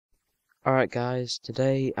Alright guys,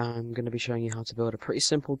 today I'm going to be showing you how to build a pretty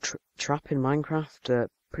simple trap in Minecraft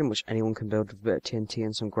that pretty much anyone can build with a bit of TNT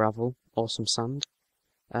and some gravel or some sand.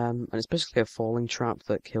 And it's basically a falling trap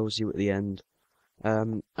that kills you at the end.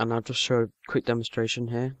 And I'll just show a quick demonstration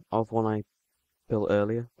here of one I built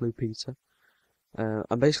earlier, Blue Peter.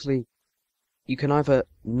 And basically, you can either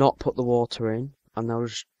not put the water in and they'll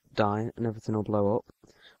just die and everything will blow up,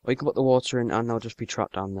 or you can put the water in and they'll just be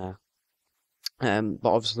trapped down there. But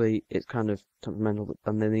obviously it's kind of temperamental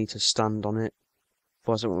and they need to stand on it,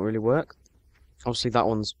 otherwise it won't really work. Obviously that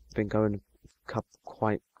one's been going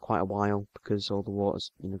quite a while because all the water's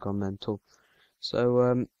gone mental.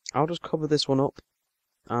 So I'll just cover this one up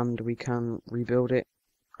and we can rebuild it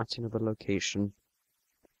at another location.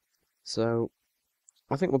 So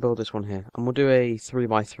I think we'll build this one here, and we'll do a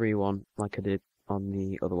 3x3 one like I did on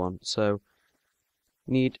the other one. So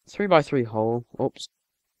need 3x3 hole. Oops.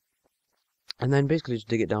 And then basically just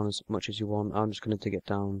dig it down as much as you want. I'm just going to dig it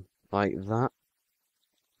down like that.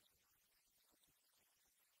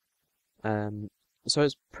 So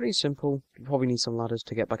it's pretty simple. You probably need some ladders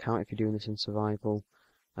to get back out if you're doing this in survival.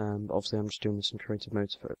 But obviously I'm just doing this in creative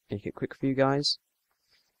mode to make it quick for you guys.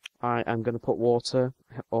 I am going to put water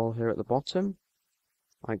all here at the bottom,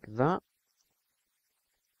 like that.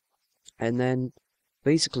 And then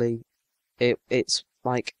basically it's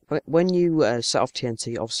like when you set off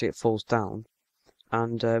TNT, obviously it falls down.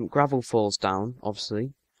 And gravel falls down,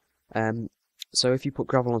 obviously. So if you put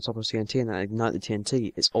gravel on top of TNT and then ignite the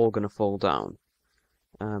TNT, it's all going to fall down.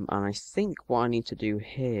 And I think what I need to do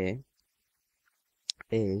here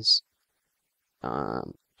is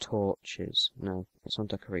torches. No, it's on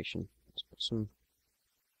decoration. Let's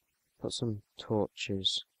put some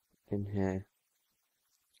torches in here.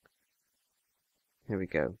 Here we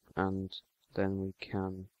go, and then we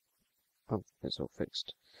can. Oh, it's all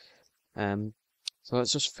fixed. So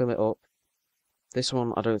let's just fill it up. This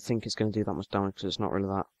one I don't think is going to do that much damage because it's not really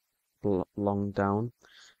that long down.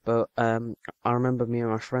 But I remember me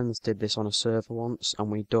and my friends did this on a server once,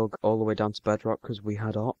 and we dug all the way down to bedrock because we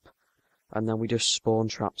had op, and then we just spawn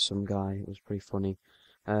trapped some guy. It was pretty funny.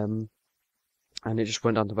 And it just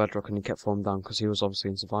went down to bedrock and he kept falling down because he was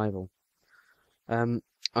obviously in survival. And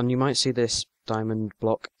you might see this diamond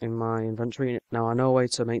block in my inventory. Now I know a way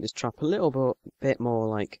to make this trap a little bit more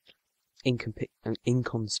like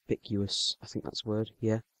inconspicuous. I think that's the word.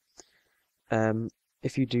 Yeah.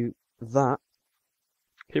 If you do that,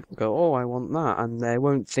 people go, "Oh, I want that," and they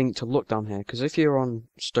won't think to look down here. Because if you're on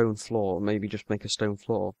stone floor, maybe just make a stone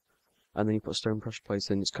floor, and then you put stone pressure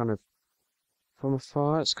plates in. It's kind of from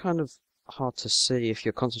afar. It's kind of hard to see if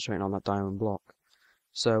you're concentrating on that diamond block.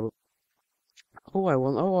 So,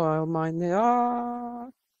 I'll mine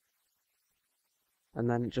the and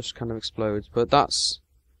then it just kind of explodes. But that's.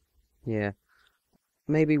 Yeah,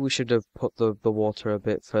 maybe we should have put the water a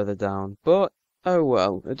bit further down, but oh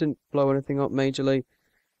well, it didn't blow anything up majorly.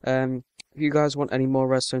 If you guys want any more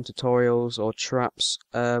redstone tutorials or traps,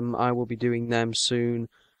 I will be doing them soon.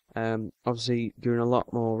 Obviously doing a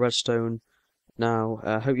lot more redstone now.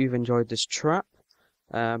 Hope you've enjoyed this trap.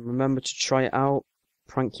 Remember to try it out,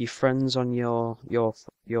 prank your friends on your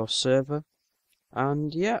server,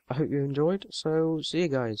 and yeah, I hope you enjoyed. So see you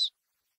guys.